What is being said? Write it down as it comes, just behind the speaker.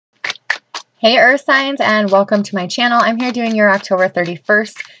Hey Earth Signs, and welcome to my channel. I'm here doing your October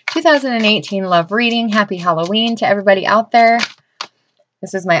 31st, 2018 love reading. Happy Halloween to everybody out there.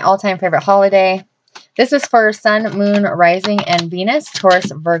 This is my all-time favorite holiday. This is for Sun, Moon, Rising, and Venus,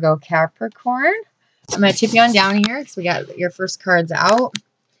 Taurus, Virgo, Capricorn. I'm going to tip you on down here because we got your first cards out.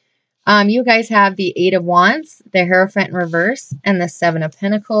 You guys have the Eight of Wands, the Hierophant in reverse, and the Seven of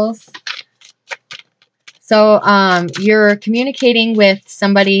Pentacles. So you're communicating with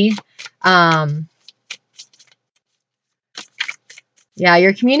somebody.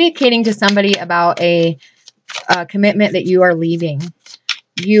 You're communicating to somebody about a commitment that you are leaving.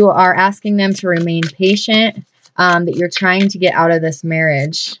 You are asking them to remain patient, that you're trying to get out of this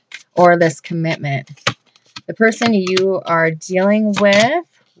marriage or this commitment. The person you are dealing with,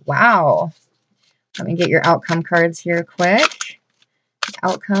 wow. Let me get your outcome cards here quick.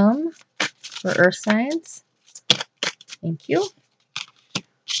 Outcome for Earth Signs. Thank you.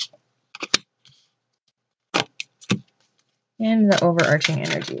 And the overarching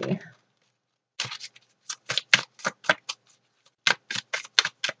energy.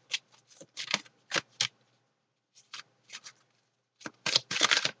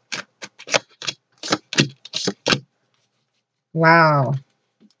 Wow.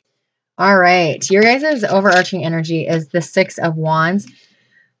 All right. Your guys' overarching energy is the Six of Wands.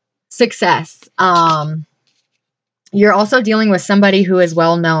 Success. You're also dealing with somebody who is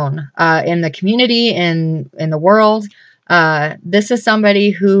well known in the community and in the world. This is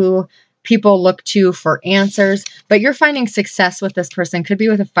somebody who people look to for answers, but you're finding success with this person. Could be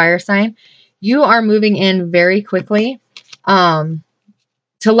with a fire sign. You are moving in very quickly to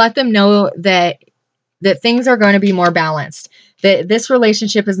let them know that things are going to be more balanced, that this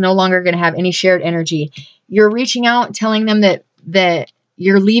relationship is no longer going to have any shared energy. You're reaching out, telling them that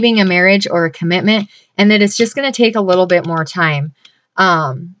you're leaving a marriage or a commitment and that it's just going to take a little bit more time.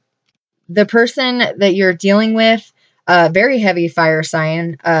 The person that you're dealing with, very heavy fire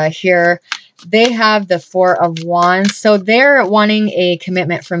sign here, they have the Four of Wands. So they're wanting a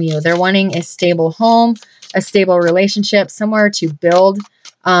commitment from you. They're wanting a stable home, a stable relationship, somewhere to build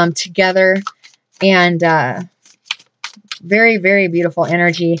together. And very, very beautiful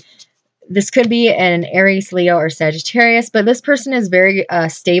energy. This could be an Aries, Leo, or Sagittarius, but this person is very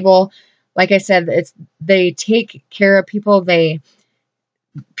stable. Like I said, they take care of people.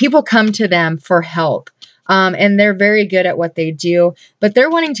 People come to them for help, and they're very good at what they do. But they're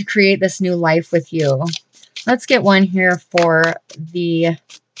wanting to create this new life with you. Let's get one here for the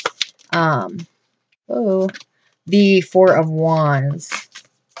Four of Wands.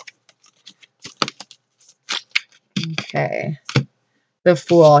 Okay, the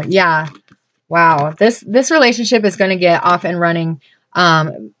Fool. Yeah. Wow, this relationship is going to get off and running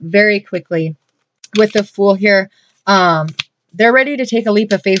very quickly. With the Fool here, they're ready to take a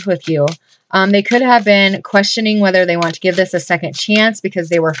leap of faith with you. They could have been questioning whether they want to give this a second chance because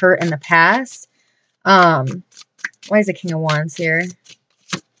they were hurt in the past. Why is the King of Wands here?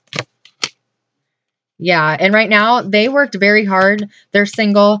 Yeah, and right now they worked very hard. They're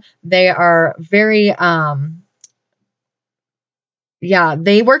single. They are very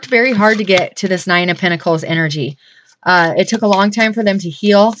they worked very hard to get to this Nine of Pentacles energy. It took a long time for them to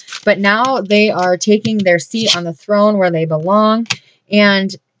heal, but now they are taking their seat on the throne where they belong, and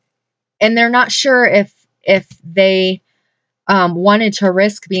they're not sure if they wanted to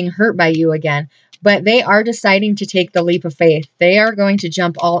risk being hurt by you again, but they are deciding to take the leap of faith. They are going to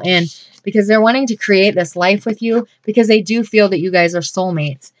jump all in because they're wanting to create this life with you because they do feel that you guys are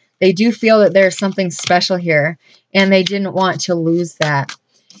soulmates. They do feel that there's something special here, and they didn't want to lose that.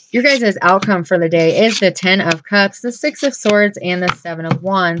 Your guys' outcome for the day is the Ten of Cups, the Six of Swords, and the Seven of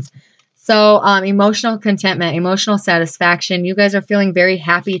Wands. So emotional contentment, emotional satisfaction. You guys are feeling very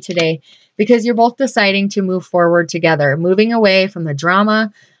happy today because you're both deciding to move forward together, moving away from the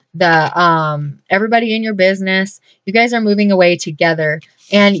drama, the everybody in your business. You guys are moving away together,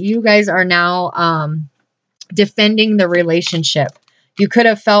 and you guys are now defending the relationship. You could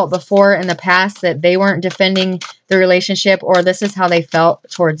have felt before in the past that they weren't defending the relationship, or this is how they felt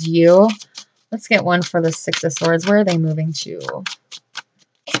towards you. Let's get one for the Six of Swords. Where are they moving to?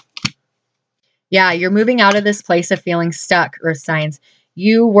 Yeah, you're moving out of this place of feeling stuck, Earth Signs.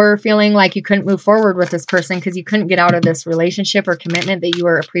 You were feeling like you couldn't move forward with this person because you couldn't get out of this relationship or commitment that you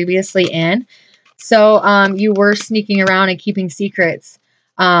were previously in. So you were sneaking around and keeping secrets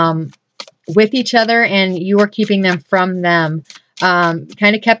with each other, and you were keeping them from them.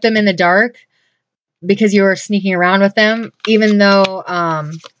 Kind of kept them in the dark because you were sneaking around with them, even though,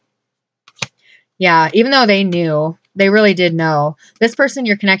 even though they knew, they really did know. This person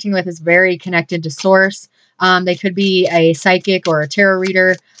you're connecting with is very connected to source. They could be a psychic or a tarot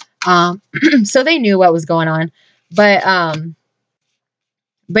reader. So they knew what was going on, but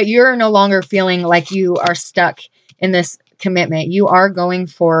you're no longer feeling like you are stuck in this commitment. You are going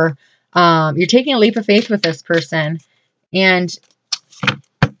for, you're taking a leap of faith with this person. And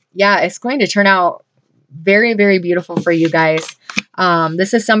yeah, it's going to turn out very, very beautiful for you guys.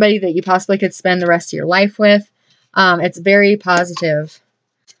 This is somebody that you possibly could spend the rest of your life with. It's very positive.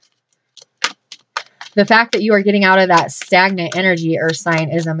 The fact that you are getting out of that stagnant energy, Earth sign,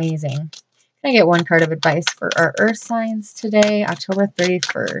 is amazing. Can I get one card of advice for our Earth signs today, October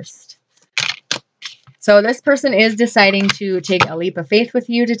 31st? So this person is deciding to take a leap of faith with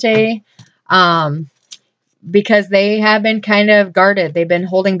you today, because they have been kind of guarded. They've been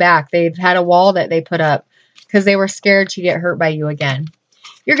holding back. They've had a wall that they put up because they were scared to get hurt by you again.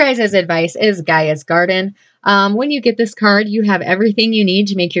 Your guys' advice is Gaia's Garden. When you get this card, you have everything you need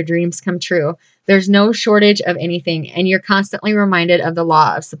to make your dreams come true. There's no shortage of anything, and you're constantly reminded of the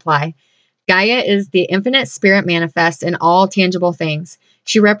law of supply. Gaia is the infinite spirit manifest in all tangible things.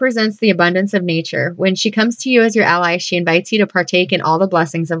 She represents the abundance of nature. When she comes to you as your ally, she invites you to partake in all the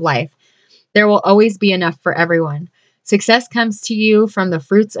blessings of life. There will always be enough for everyone. Success comes to you from the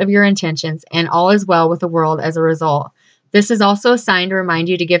fruits of your intentions, and all is well with the world as a result. This is also a sign to remind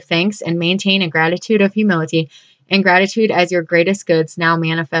you to give thanks and maintain a gratitude of humility, and gratitude as your greatest goods now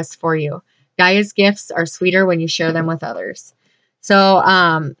manifest for you. Gaia's gifts are sweeter when you share them with others.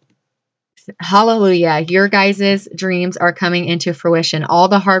 So, hallelujah, your guys' dreams are coming into fruition. All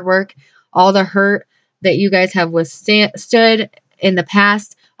the hard work, all the hurt that you guys have withstood in the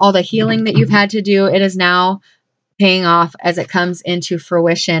past, all the healing that you've had to do, it is now paying off as it comes into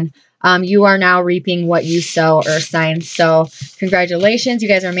fruition. You are now reaping what you sow, Earth signs. So congratulations. You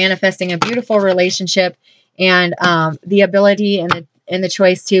guys are manifesting a beautiful relationship, and the ability and the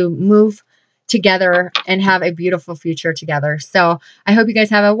choice to move together and have a beautiful future together. So I hope you guys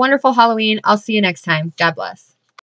have a wonderful Halloween. I'll see you next time. God bless.